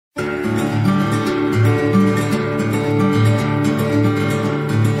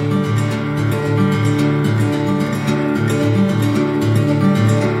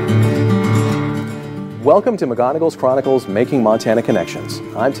Welcome to McGonigal's Chronicles Making Montana Connections.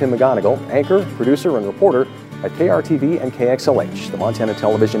 I'm Tim McGonigal, anchor, producer, and reporter at KRTV and KXLH, the Montana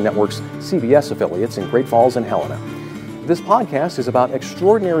Television Network's CBS affiliates in Great Falls and Helena. This podcast is about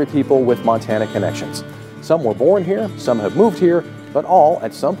extraordinary people with Montana connections. Some were born here, some have moved here, but all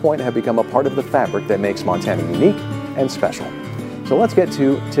at some point have become a part of the fabric that makes Montana unique and special. So let's get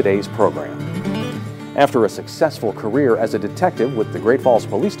to today's program. After a successful career as a detective with the Great Falls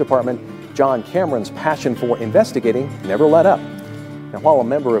Police Department, John Cameron's passion for investigating never let up. Now, while a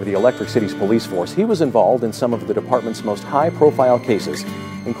member of the Electric City's police force, he was involved in some of the department's most high-profile cases,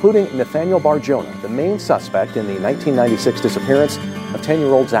 including Nathaniel Barjona, the main suspect in the 1996 disappearance of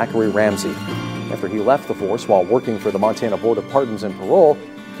 10-year-old Zachary Ramsey. After he left the force while working for the Montana Board of Pardons and Parole,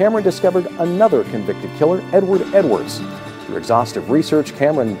 Cameron discovered another convicted killer, Edward Edwards. Through exhaustive research,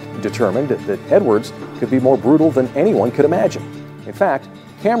 Cameron determined that Edwards could be more brutal than anyone could imagine. In fact,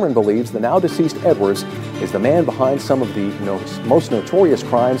 Cameron believes the now-deceased Edwards is the man behind some of the most notorious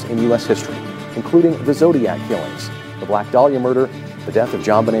crimes in U.S. history, including the Zodiac killings, the Black Dahlia murder, the death of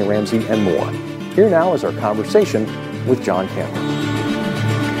JonBenet Ramsey, and more. Here now is our conversation with John Cameron.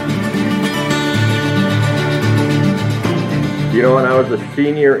 You know, when I was a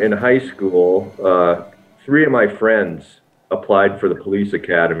senior in high school, three of my friends applied for the police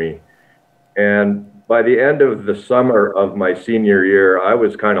academy, and by the end of the summer of my senior year, I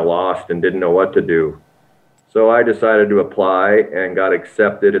was kind of lost and didn't know what to do. So I decided to apply and got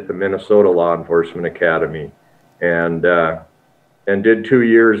accepted at the Minnesota Law Enforcement Academy and did 2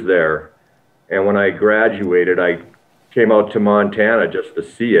 years there. And when I graduated, I came out to Montana just to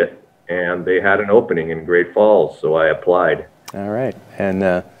see it, and they had an opening in Great Falls, so I applied. All right.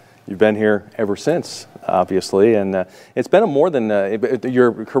 And you've been here ever since, obviously, and it's been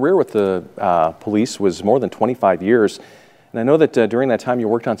your career with the police was more than 25 years, and I know that during that time you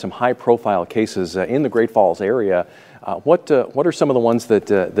worked on some high-profile cases in the Great Falls area. What are some of the ones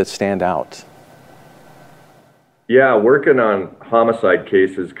that stand out? Yeah, working on homicide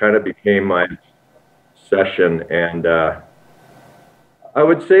cases kind of became my session, and I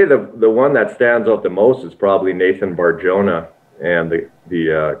would say the one that stands out the most is probably Nathan Barjona and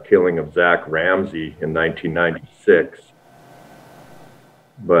the killing of Zach Ramsey in 1996.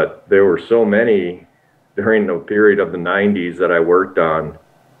 But there were so many during the period of the 90s that I worked on.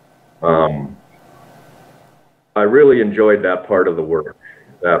 I really enjoyed that part of the work.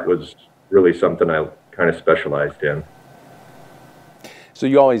 That was really something I kind of specialized in. So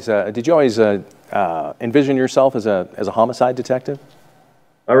you always did you always envision yourself as a homicide detective?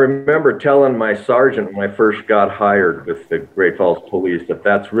 I remember telling my sergeant when I first got hired with the Great Falls Police that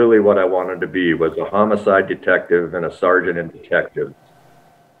that's really what I wanted to be, was a homicide detective and a sergeant in detectives.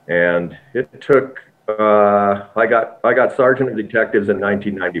 And it took, I got sergeant of detectives in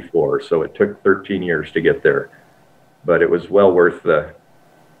 1994, so it took 13 years to get there. But it was well worth the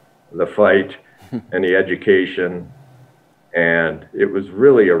fight and the education, and it was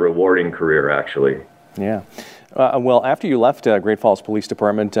really a rewarding career, actually. Yeah. Well, after you left Great Falls Police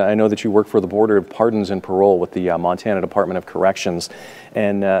Department, I know that you worked for the Board of Pardons and Parole with the Montana Department of Corrections,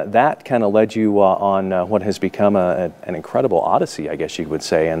 and that kind of led you on what has become an incredible odyssey, I guess you would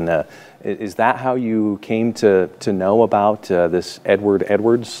say. And is that how you came to know about this Edward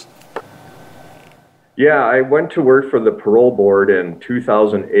Edwards? Yeah, I went to work for the Parole Board in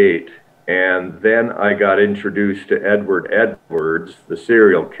 2008, and then I got introduced to Edward Edwards, the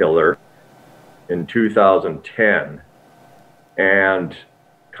serial killer, in 2010, and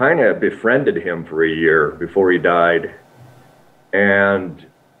kind of befriended him for a year before he died. And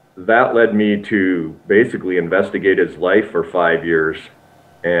that led me to basically investigate his life for 5 years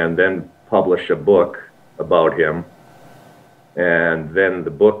and then publish a book about him. And then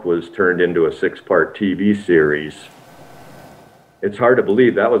the book was turned into a 6-part TV series. It's hard to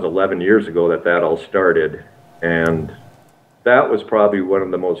believe that was 11 years ago that all started. And that was probably one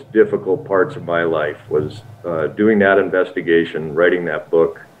of the most difficult parts of my life, was doing that investigation, writing that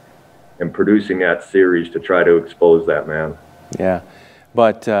book, and producing that series to try to expose that man. Yeah,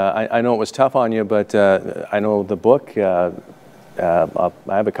 but I know it was tough on you, but I know the book, I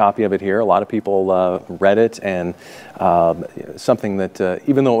have a copy of it here. A lot of people read it, and something that,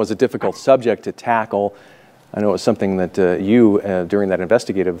 even though it was a difficult subject to tackle, I know it was something that you, during that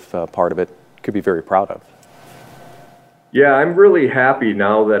investigative part of it, could be very proud of. Yeah, I'm really happy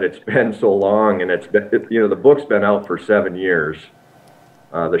now that it's been so long, and the book's been out for 7 years.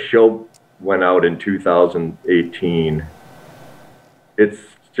 The show went out in 2018. It's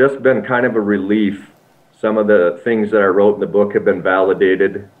just been kind of a relief. Some of the things that I wrote in the book have been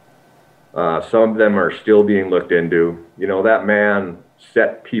validated. Some of them are still being looked into. You know, that man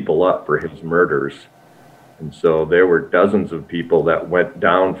set people up for his murders. And so there were dozens of people that went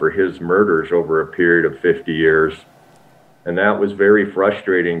down for his murders over a period of 50 years. And that was very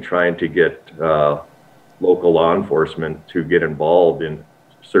frustrating, trying to get local law enforcement to get involved in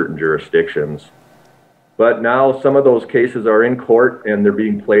certain jurisdictions. But now some of those cases are in court and they're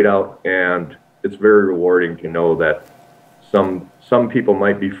being played out, and it's very rewarding to know that some people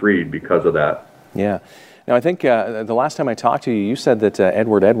might be freed because of that. Yeah. Now, I think the last time I talked to you, you said that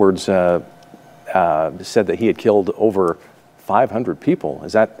Edward Edwards said that he had killed over 500 people.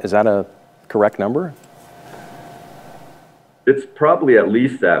 Is that a correct number? It's probably at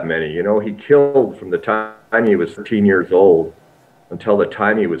least that many. You know, he killed from the time he was 13 years old until the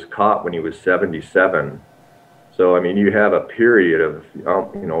time he was caught when he was 77. So, I mean, you have a period of,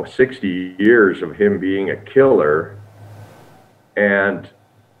 60 years of him being a killer. And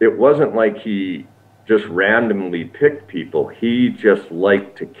it wasn't like he just randomly picked people. He just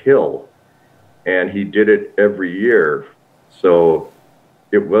liked to kill. And he did it every year. So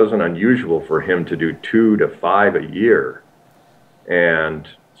it wasn't unusual for him to do 2 to 5 a year. And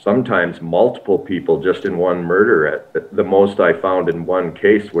sometimes multiple people just in one murder. At the most I found in one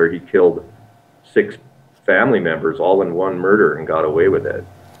case where he killed 6 family members all in one murder and got away with it.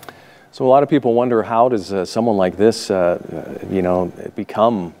 So a lot of people wonder, how does someone like this,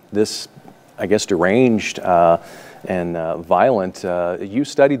 become this, I guess, deranged and violent? You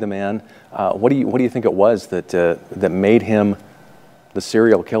studied the man. What do you think it was that made him the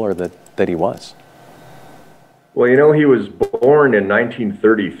serial killer that he was? Well, he was born in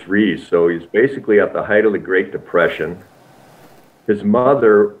 1933, so he's basically at the height of the Great Depression. His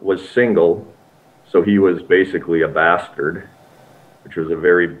mother was single, so he was basically a bastard, which was a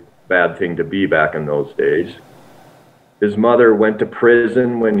very bad thing to be back in those days. His mother went to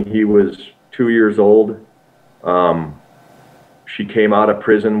prison when he was 2 years old. She came out of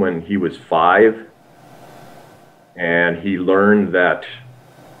prison when he was 5, and he learned that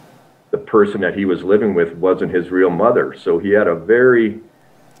the person that he was living with wasn't his real mother. So he had a very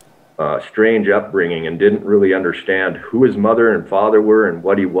strange upbringing and didn't really understand who his mother and father were and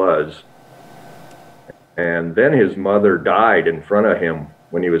what he was. And then his mother died in front of him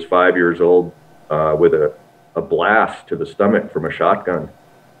when he was 5 years old with a blast to the stomach from a shotgun.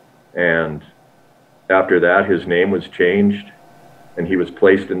 And after that, his name was changed, and he was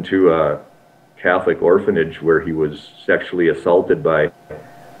placed into a Catholic orphanage where he was sexually assaulted by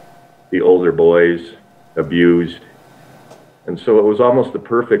the older boys, abused. And so it was almost the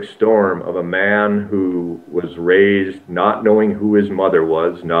perfect storm of a man who was raised not knowing who his mother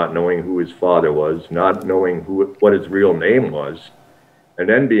was, not knowing who his father was, not knowing what his real name was, and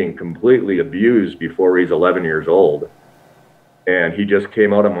then being completely abused before he's 11 years old. And he just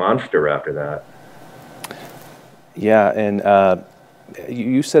came out a monster after that. Yeah, and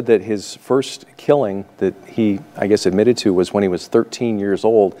you said that his first killing that he, I guess, admitted to was when he was 13 years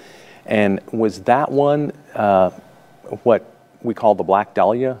old. And was that one what we call the Black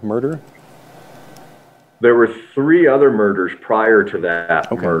Dahlia murder? There were 3 other murders prior to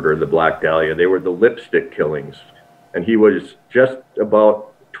that murder, the Black Dahlia. They were the lipstick killings. And he was just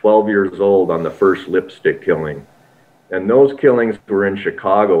about 12 years old on the first lipstick killing. And those killings were in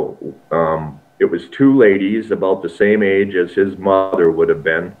Chicago. It was 2 ladies about the same age as his mother would have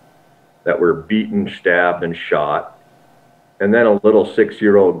been that were beaten, stabbed, and shot. And then a little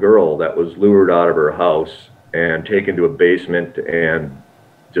 6-year-old girl that was lured out of her house and taken to a basement and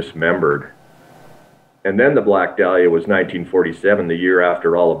dismembered. And then the Black Dahlia was 1947, the year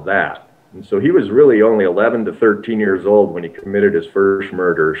after all of that. And so he was really only 11 to 13 years old when he committed his first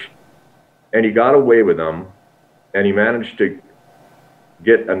murders. And he got away with them, and he managed to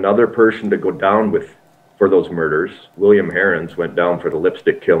get another person to go down for those murders. William Herons went down for the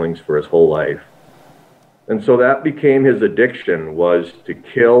lipstick killings for his whole life. And so that became his addiction, was to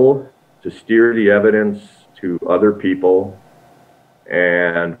kill, to steer the evidence to other people,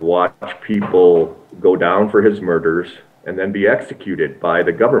 and watch people go down for his murders and then be executed by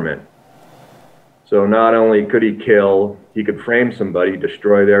the government. So not only could he kill, he could frame somebody,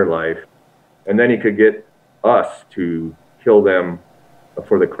 destroy their life, and then he could get us to kill them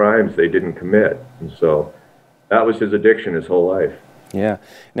for the crimes they didn't commit. And so that was his addiction his whole life. Yeah.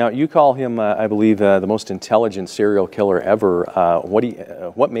 Now, you call him, I believe, the most intelligent serial killer ever.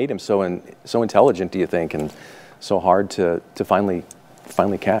 What made him so intelligent, do you think, and so hard to finally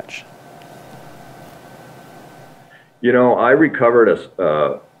catch? I recovered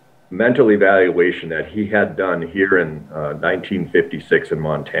a mental evaluation that he had done here in 1956 in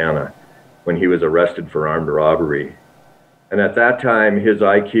Montana when he was arrested for armed robbery. And at that time, his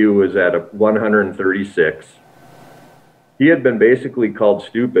IQ was at 136. He had been basically called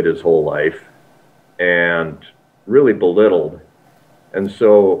stupid his whole life, and really belittled. And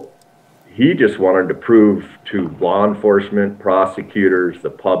so he just wanted to prove to law enforcement, prosecutors, the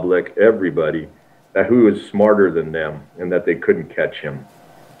public, everybody, that he was smarter than them and that they couldn't catch him.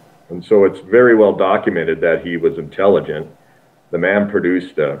 And so it's very well documented that he was intelligent. The man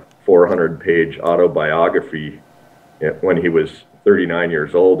produced a 400-page autobiography when he was 39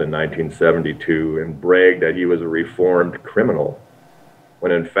 years old in 1972 and bragged that he was a reformed criminal,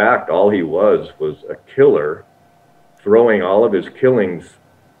 when in fact all he was a killer throwing all of his killings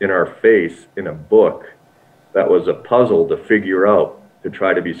in our face in a book that was a puzzle to figure out to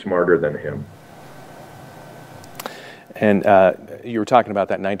try to be smarter than him. And you were talking about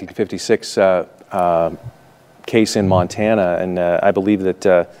that 1956 case in Montana, and I believe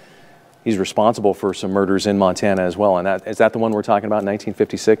that he's responsible for some murders in Montana as well. And is that the one we're talking about,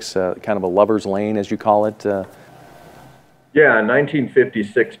 1956, kind of a lover's lane, as you call it? Yeah, in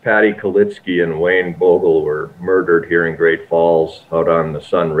 1956, Patty Kalitsky and Wayne Bogle were murdered here in Great Falls out on the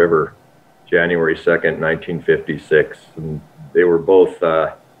Sun River, January 2nd, 1956. And they were both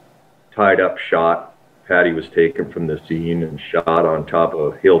tied up, shot. Patty was taken from the scene and shot on top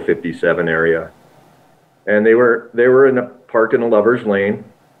of Hill 57 area. And they were parked in a lover's lane.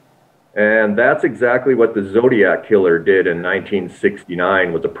 And that's exactly what the Zodiac Killer did in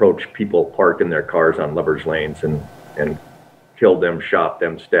 1969, was approach people parked in their cars on lover's lanes and killed them, shot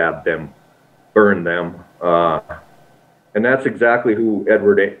them, stabbed them, burned them. And that's exactly who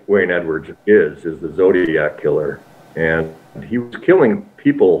Edward Wayne Edwards is the Zodiac Killer. And he was killing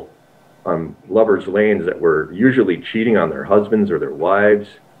people on lovers' lanes that were usually cheating on their husbands or their wives,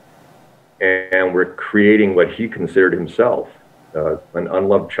 and were creating what he considered himself, an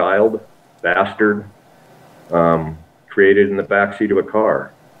unloved child, bastard, created in the backseat of a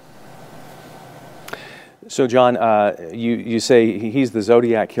car. So, John, you say he's the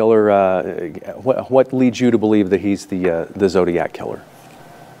Zodiac Killer. What leads you to believe that he's the Zodiac Killer?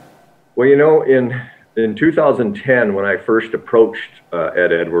 Well, you know, in 2010, when I first approached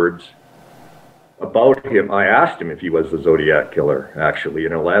Ed Edwards about him, I asked him if he was the Zodiac Killer, actually,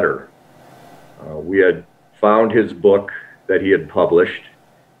 in a letter. We had found his book that he had published,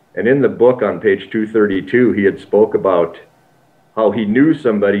 and in the book on page 232, he had spoke about how he knew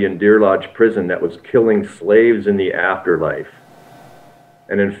somebody in Deer Lodge Prison that was killing slaves in the afterlife.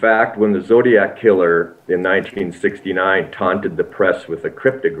 And in fact, when the Zodiac Killer in 1969 taunted the press with a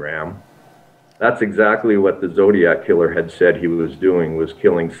cryptogram, that's exactly what the Zodiac Killer had said he was doing, was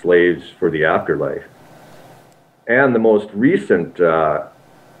killing slaves for the afterlife. And the most recent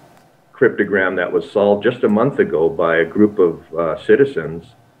cryptogram that was solved just a month ago by a group of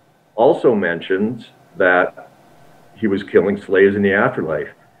citizens also mentions that he was killing slaves in the afterlife.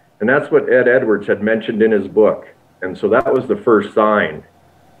 And that's what Ed Edwards had mentioned in his book. And so that was the first sign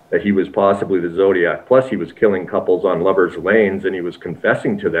that he was possibly the Zodiac. Plus, he was killing couples on lovers' lanes, and he was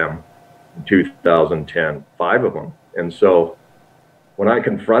confessing to them in 2010, 5 of them. And so when I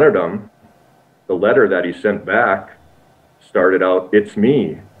confronted him, the letter that he sent back started out, "It's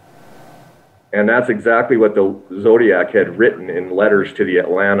me." And that's exactly what the Zodiac had written in letters to the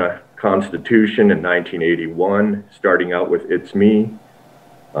Atlanta Constitution in 1981, starting out with "It's me."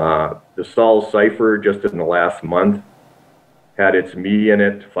 The Saul cipher just in the last month had "It's me" in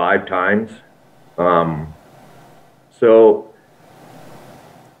it 5 times. So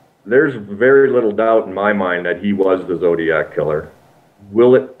there's very little doubt in my mind that he was the Zodiac Killer.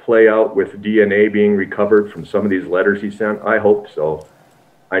 Will it play out with DNA being recovered from some of these letters he sent? I hope so.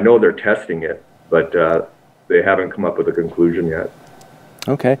 I know they're testing it, but they haven't come up with a conclusion yet.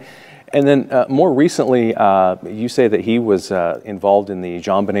 Okay. And then more recently, you say that he was involved in the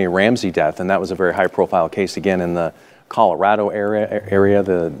JonBenét Ramsey death, and that was a very high-profile case, again, in the Colorado area,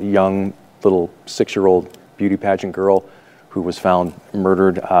 the young little 6-year-old beauty pageant girl who was found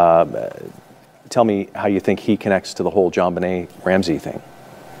murdered. Tell me how you think he connects to the whole JonBenét Ramsey thing.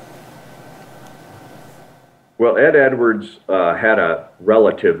 Well, Ed Edwards had a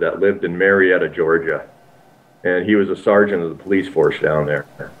relative that lived in Marietta, Georgia, and he was a sergeant of the police force down there.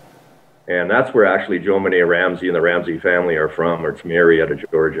 And that's where actually JonBenét Ramsey and the Ramsey family are from. It's Marietta,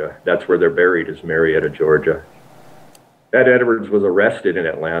 Georgia. That's where they're buried, is Marietta, Georgia. Ed Edwards was arrested in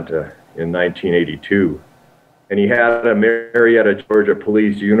Atlanta in 1982, and he had a Marietta, Georgia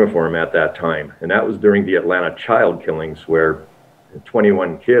police uniform at that time. And that was during the Atlanta child killings, where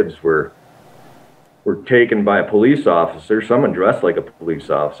 21 kids were taken by a police officer, someone dressed like a police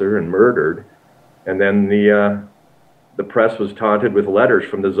officer, and murdered. And then the press was taunted with letters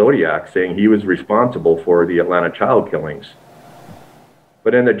from the Zodiac saying he was responsible for the Atlanta child killings.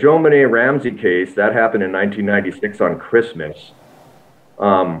 But in the JonBenét Ramsey case, that happened in 1996 on Christmas.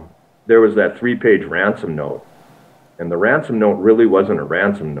 there was that 3-page ransom note. And the ransom note really wasn't a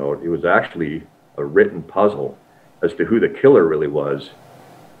ransom note. It was actually a written puzzle as to who the killer really was.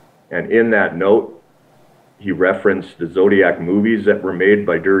 And in that note, he referenced the Zodiac movies that were made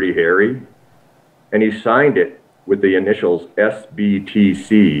by Dirty Harry. And he signed it with the initials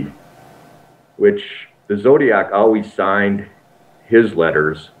SBTC, which the Zodiac always signed his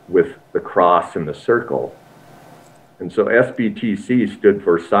letters with the cross and the circle. And so SBTC stood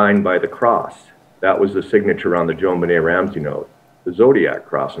for Signed by the Cross. That was the signature on the JonBenet Ramsey note, the Zodiac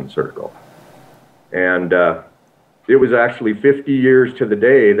cross and circle. And it was actually 50 years to the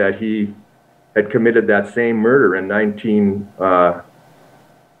day that he had committed that same murder in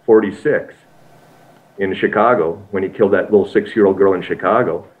 1946 in Chicago, when he killed that little 6-year-old girl in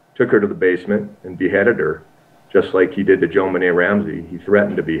Chicago, took her to the basement and beheaded her, just like he did to JonBenet Ramsey. He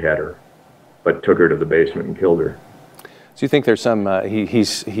threatened to behead her, but took her to the basement and killed her. So you think there's some,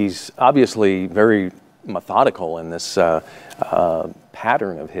 he's obviously very methodical in this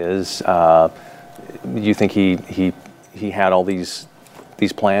pattern of his. You think he had all these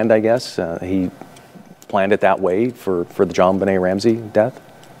planned, I guess? He planned it that way for the JonBenet Ramsey death?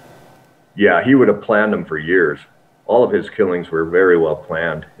 Yeah, he would have planned them for years. All of his killings were very well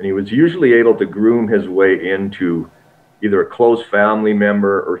planned, and he was usually able to groom his way into either a close family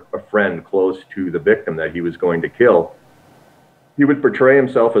member or a friend close to the victim that he was going to kill. He would portray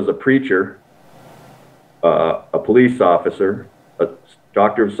himself as a preacher, a police officer, a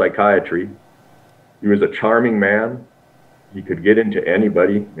doctor of psychiatry. He was a charming man. He could get into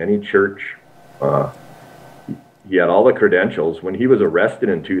anybody, any church. He had all the credentials. When he was arrested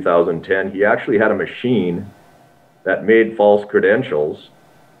in 2010, he actually had a machine that made false credentials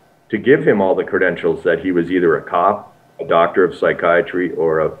to give him all the credentials that he was either a cop, a doctor of psychiatry,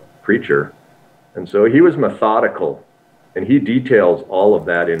 or a preacher. And so he was methodical. And he details all of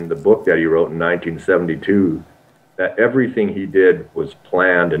that in the book that he wrote in 1972, that everything he did was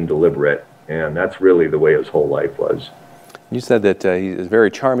planned and deliberate. And that's really the way his whole life was. You said that he's a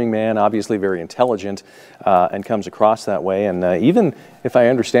very charming man, obviously very intelligent, and comes across that way. And even, if I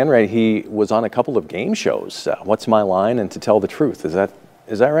understand right, he was on a couple of game shows, What's My Line and To Tell the Truth. Is that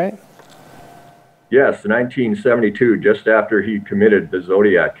right? Yes, 1972, just after he committed the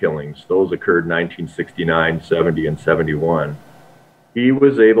Zodiac killings. Those occurred in 1969, 70, and 71. He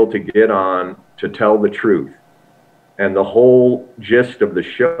was able to get on To Tell the Truth. And the whole gist of the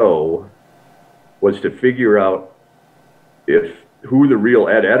show was to figure out who the real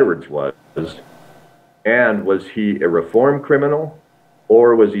Ed Edwards was, and was he a reformed criminal,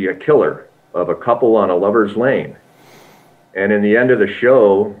 or was he a killer of a couple on a lover's lane? And in the end of the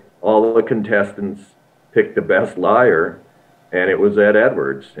show, all the contestants picked the best liar, and it was Ed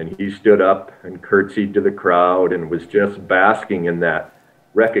Edwards. And he stood up and curtsied to the crowd and was just basking in that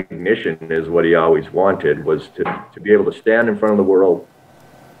recognition, is what he always wanted, was to be able to stand in front of the world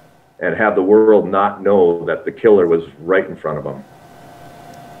and have the world not know that the killer was right in front of them.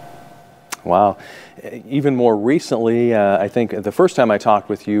 Wow. Even more recently, I think the first time I talked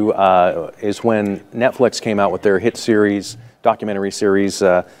with you is when Netflix came out with their hit series, documentary series,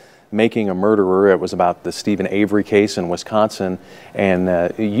 Making a Murderer. It was about the Stephen Avery case in Wisconsin.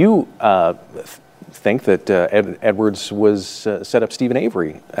 And you think that Ed Edwards was set up Stephen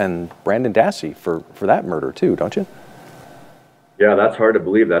Avery and Brendan Dassey for that murder too, don't you? Yeah, that's hard to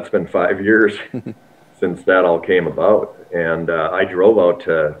believe. That's been 5 years since that all came about. And I drove out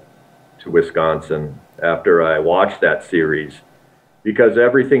to Wisconsin after I watched that series, because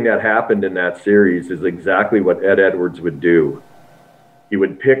everything that happened in that series is exactly what Ed Edwards would do. He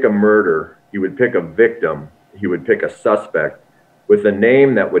would pick a murder, he would pick a victim, he would pick a suspect with a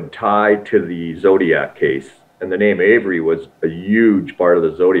name that would tie to the Zodiac case. And the name Avery was a huge part of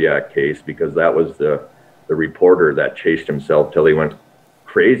the Zodiac case, because that was the reporter that chased himself till he went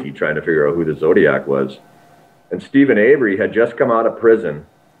crazy trying to figure out who the Zodiac was. And Stephen Avery had just come out of prison,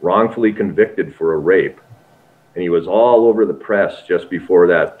 wrongfully convicted for a rape. And he was all over the press just before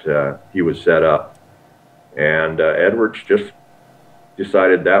that he was set up. And Edwards just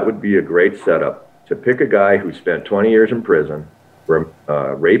decided that would be a great setup, to pick a guy who spent 20 years in prison for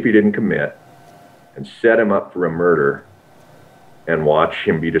a rape he didn't commit, and set him up for a murder and watch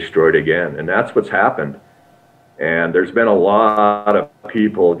him be destroyed again. And that's what's happened. And there's been a lot of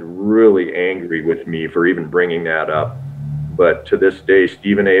people really angry with me for even bringing that up. But to this day,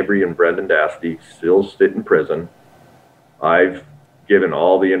 Stephen Avery and Brendan Dassey still sit in prison. I've given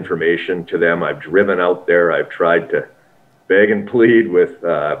all the information to them. I've driven out there. I've tried to beg and plead with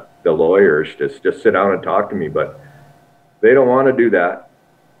the lawyers to just sit down and talk to me, but they don't want to do that.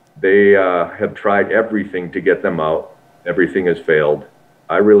 They have tried everything to get them out. Everything has failed.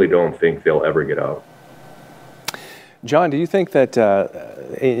 I really don't think they'll ever get out. John, do you think that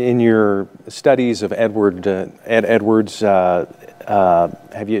in your studies of Ed Edwards,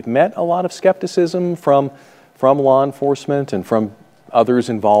 have you met a lot of skepticism from law enforcement and from others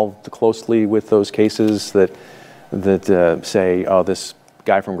involved closely with those cases that say, oh, this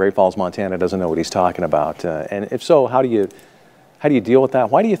guy from Great Falls, Montana doesn't know what he's talking about? And if so, how do you deal with that?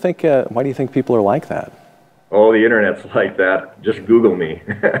 Why do you think people are like that? Oh, the internet's like that. Just Google me.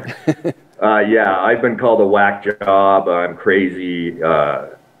 Yeah, I've been called a whack job. I'm crazy.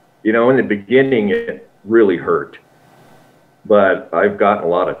 You know, in the beginning, it really hurt. But I've gotten a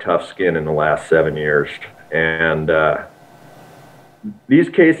lot of tough skin in the last 7 years. And these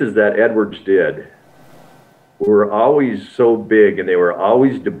cases that Edwards did were always so big, and they were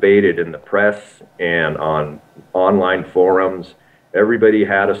always debated in the press and on online forums. Everybody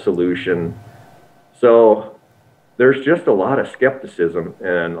had a solution. So there's just a lot of skepticism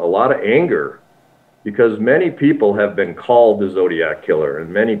and a lot of anger, because many people have been called the Zodiac Killer,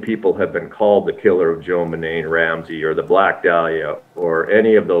 and many people have been called the killer of Joe Mannane Ramsey or the Black Dahlia or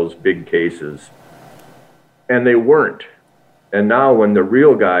any of those big cases. And they weren't. And now when the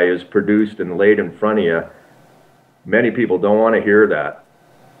real guy is produced and laid in front of you, many people don't want to hear that.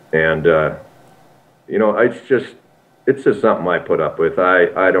 And, you know, it's just something I put up with.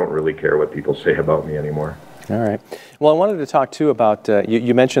 I don't really care what people say about me anymore. All right. Well, I wanted to talk, too, about,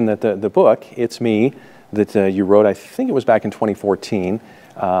 you mentioned that the book, It's Me, that you wrote, I think it was back in 2014,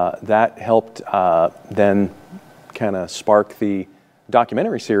 that helped then kind of spark the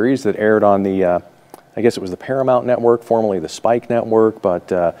documentary series that aired on the, I guess it was the Paramount Network, formerly the Spike Network,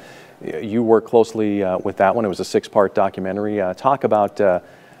 but you worked closely with that one. It was a 6-part documentary. Talk about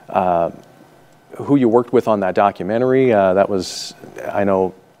who you worked with on that documentary. That was, I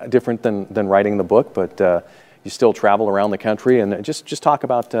know, different than writing the book, but you still travel around the country, and just talk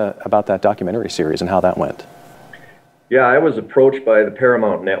about that documentary series and how that went. Yeah, I was approached by the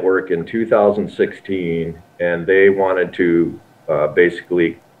Paramount Network in 2016, and they wanted to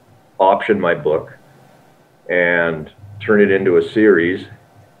basically option my book and turn it into a series.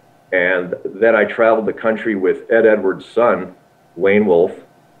 And then I traveled the country with Ed Edwards' son, Wayne Wolf,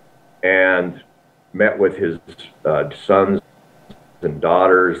 and met with his sons and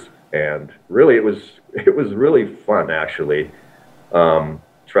daughters, and really it was really fun, actually,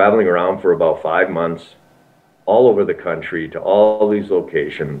 traveling around for about 5 months all over the country to all these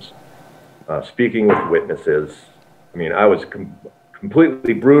locations, speaking with witnesses. I mean, I was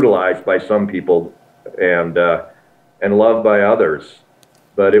completely brutalized by some people and loved by others,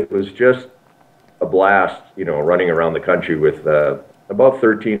 but it was just a blast, you know, running around the country with about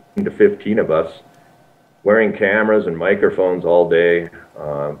 13 to 15 of us, wearing cameras and microphones all day,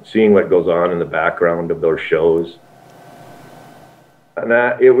 seeing what goes on in the background of those shows. And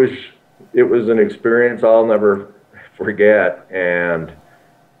it was an experience I'll never forget. And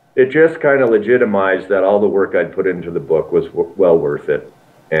it just kind of legitimized that all the work I'd put into the book was well worth it.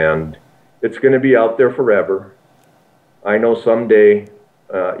 And it's going to be out there forever. I know someday,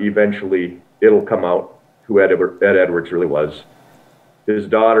 eventually, it'll come out who Ed Edwards really was. His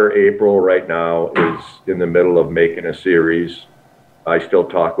daughter, April, right now is in the middle of making a series. I still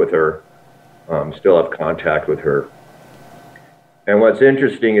talk with her, still have contact with her. And what's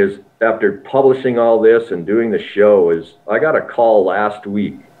interesting is, after publishing all this and doing the show, is I got a call last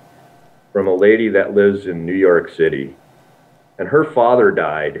week from a lady that lives in New York City. And her father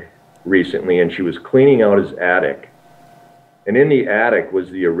died recently, and she was cleaning out his attic. And in the attic was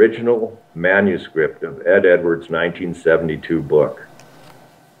the original manuscript of Ed Edwards' 1972 book.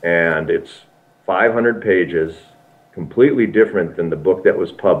 And it's 500 pages, completely different than the book that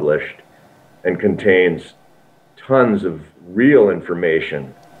was published, and contains tons of real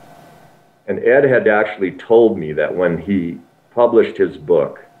information. And Ed had actually told me that when he published his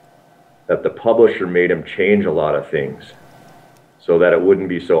book, that the publisher made him change a lot of things so that it wouldn't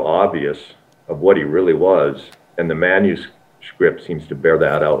be so obvious of what he really was. And the manuscript seems to bear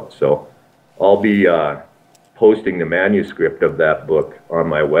that out. So I'll be posting the manuscript of that book on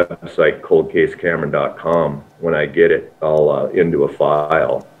my website, coldcasecameron.com. When I get it all into a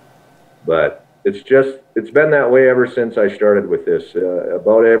file. But it's been that way ever since I started with this.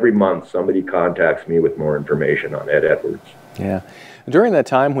 About every month, somebody contacts me with more information on Ed Edwards. Yeah. During that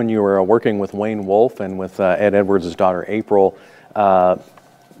time when you were working with Wayne Wolf and with Ed Edwards' daughter, April,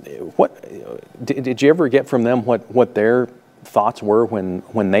 what did you ever get from them what their thoughts were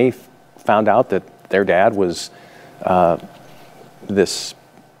when they found out that their dad was this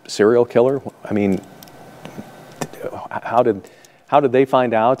serial killer? I mean, how did they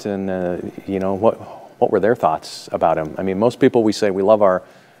find out, and you know, what were their thoughts about him? I mean, most people, we say we love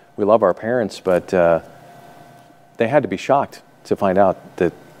our parents, but they had to be shocked to find out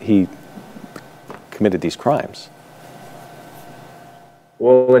that he committed these crimes.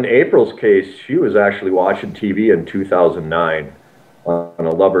 Well, in April's case, she was actually watching TV in 2009 on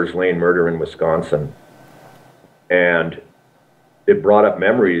a Lover's Lane murder in Wisconsin. And it brought up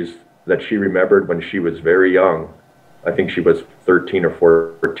memories that she remembered when she was very young. I think she was 13 or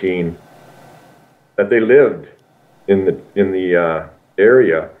 14, that they lived in the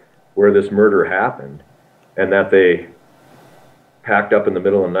area where this murder happened, and that they packed up in the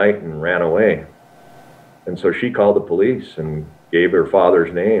middle of the night and ran away. And so she called the police and gave her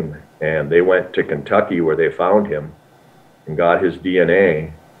father's name, and they went to Kentucky where they found him and got his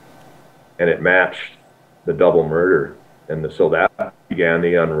DNA, and it matched the double murder. And so that began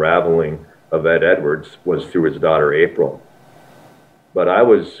the unraveling of Ed Edwards, was through his daughter April. But I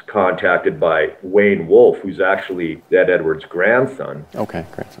was contacted by Wayne Wolf, who's actually Ed Edwards' grandson. Okay,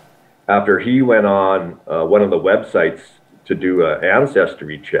 grandson. After he went on one of the websites to do an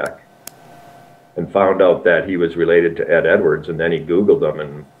ancestry check and found out that he was related to Ed Edwards, and then he Googled him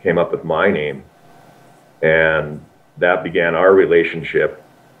and came up with my name. And that began our relationship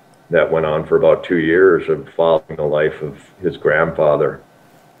that went on for about 2 years of following the life of his grandfather.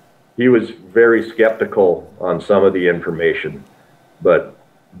 He was very skeptical on some of the information, but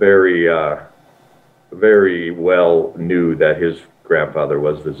very well knew that his grandfather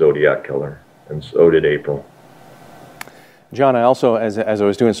was the Zodiac killer, and so did April. John, I also, as I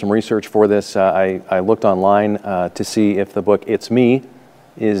was doing some research for this, I looked online to see if the book It's Me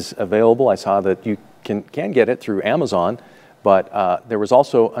is available. I saw that you can get it through Amazon, but there was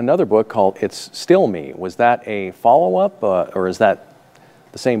also another book called It's Still Me. Was that a follow-up, or is that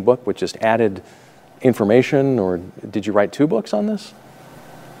the same book with just added information, or did you write two books on this?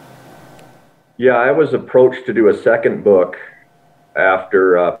 Yeah, I was approached to do a second book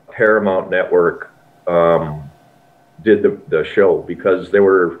after Paramount Network did the show, because there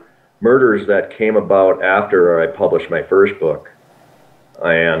were murders that came about after I published my first book.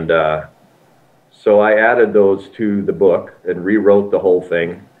 And so I added those to the book and rewrote the whole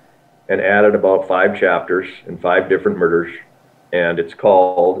thing and added about 5 chapters and 5 different murders. And it's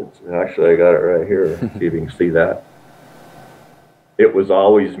called, actually I got it right here, see if you can see that. It Was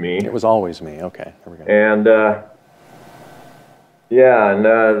Always Me. It Was Always Me, okay, there we go. And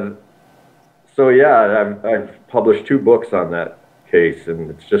so yeah, I've published 2 books on that case, and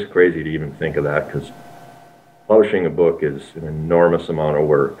it's just crazy to even think of that, because publishing a book is an enormous amount of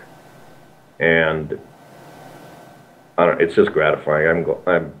work. And I don't, it's just gratifying.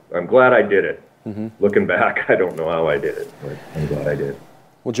 I'm glad I did it. Mm-hmm. Looking back, I don't know how I did it, but I'm glad I did.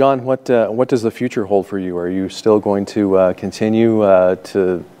 Well, John, what does the future hold for you? Are you still going to continue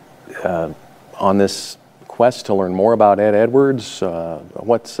on this quest to learn more about Ed Edwards?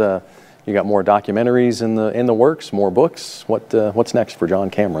 You got more documentaries in the works, more books? What's next for John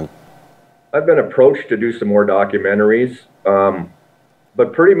Cameron? I've been approached to do some more documentaries,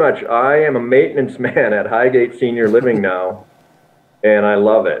 but pretty much I am a maintenance man at Highgate Senior Living now, and I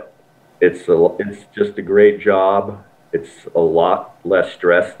love it. It's just a great job. It's a lot less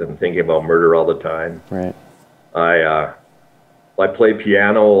stress than thinking about murder all the time. Right. I play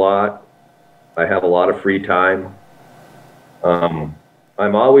piano a lot. I have a lot of free time.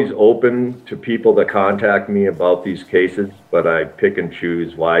 I'm always open to people that contact me about these cases, but I pick and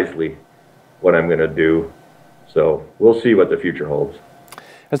choose wisely what I'm going to do. So we'll see what the future holds.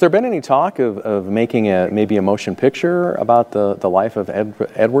 Has there been any talk of making maybe a motion picture about the life of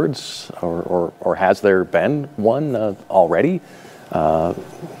Edwards, or has there been one already? Have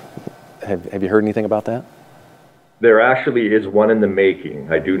you heard anything about that? There actually is one in the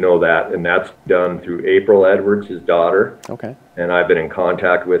making. I do know that, and that's done through April Edwards, his daughter. Okay. And I've been in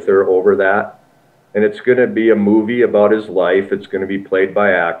contact with her over that. And it's going to be a movie about his life. It's going to be played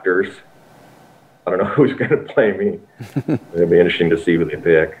by actors. I don't know who's going to play me. It'll be interesting to see who they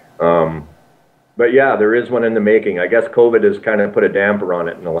pick. But yeah, there is one in the making. I guess COVID has kind of put a damper on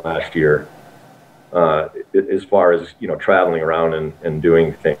it in the last year, as far as, you know, traveling around and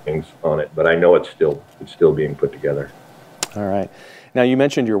doing things on it. But I know it's still being put together. All right. Now, you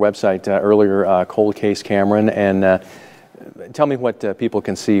mentioned your website earlier, Cold Case Cameron, and tell me what people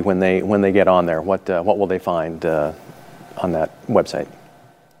can see when they get on there. What will they find on that website?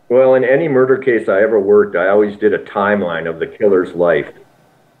 Well, in any murder case I ever worked, I always did a timeline of the killer's life.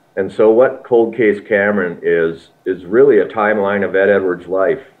 And so what Cold Case Cameron is really a timeline of Ed Edwards'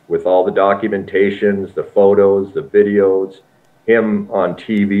 life, with all the documentations, the photos, the videos, him on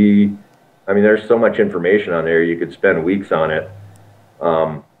TV. I mean, there's so much information on there, you could spend weeks on it.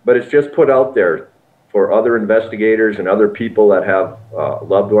 But it's just put out there for other investigators and other people that have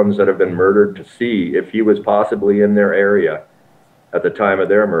loved ones that have been murdered to see if he was possibly in their area at the time of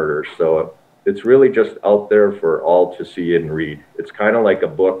their murder. So it's really just out there for all to see and read. It's kind of like a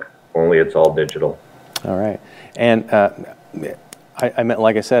book, only it's all digital. All right. And I meant,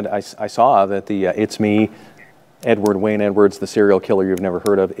 like I said, I saw that the It's Me, Edward Wayne Edwards, the serial killer you've never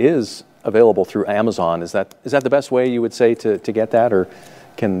heard of, is available through Amazon. Is that the best way you would say to get that, or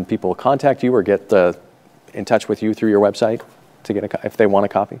can people contact you or get in touch with you through your website to get if they want a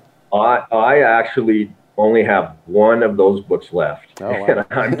copy? I actually only have one of those books left, oh, wow. And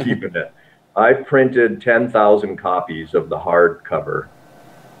I'm keeping it. I printed 10,000 copies of the hardcover,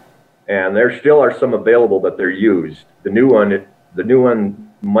 and there still are some available, but they're used. The new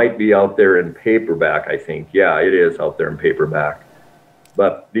one might be out there in paperback, I think. Yeah, it is out there in paperback.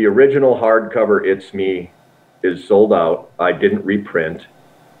 But the original hardcover, It's Me, is sold out. I didn't reprint.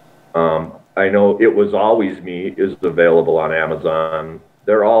 I know It Was Always Me is available on Amazon.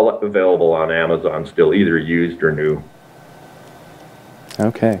 They're all available on Amazon still, either used or new.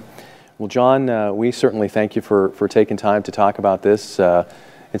 Okay. Well, John, we certainly thank you for taking time to talk about this.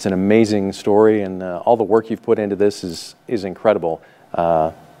 It's an amazing story, and all the work you've put into this is incredible.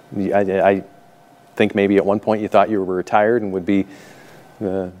 I think maybe at one point you thought you were retired and would be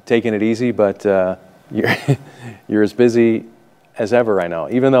taking it easy, but you're as busy as ever, I know,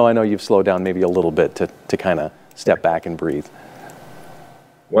 even though I know you've slowed down maybe a little bit to kind of step back and breathe.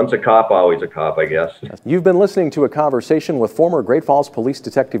 Once a cop, always a cop, I guess. You've been listening to a conversation with former Great Falls Police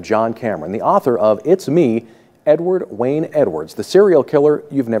Detective John Cameron, the author of It's Me, Edward Wayne Edwards, the serial killer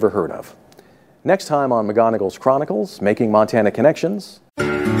you've never heard of. Next time on McGonigal's Chronicles, Making Montana Connections.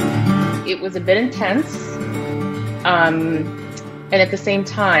 It was a bit intense, and at the same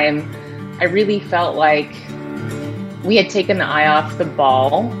time, I really felt like we had taken the eye off the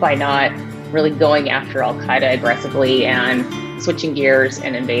ball by not really going after Al-Qaeda aggressively and switching gears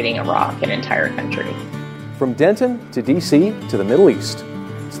and invading Iraq, an entire country. From Denton to D.C. to the Middle East,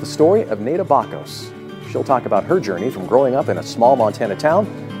 it's the story of Neda Bakos. She'll talk about her journey from growing up in a small Montana town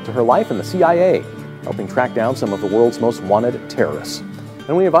to her life in the CIA, helping track down some of the world's most wanted terrorists.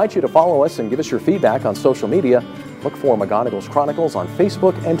 And we invite you to follow us and give us your feedback on social media. Look for McGonigal's Chronicles on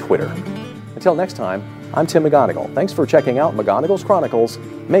Facebook and Twitter. Until next time, I'm Tim McGonigal. Thanks for checking out McGonigal's Chronicles,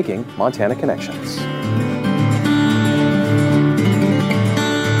 Making Montana Connections.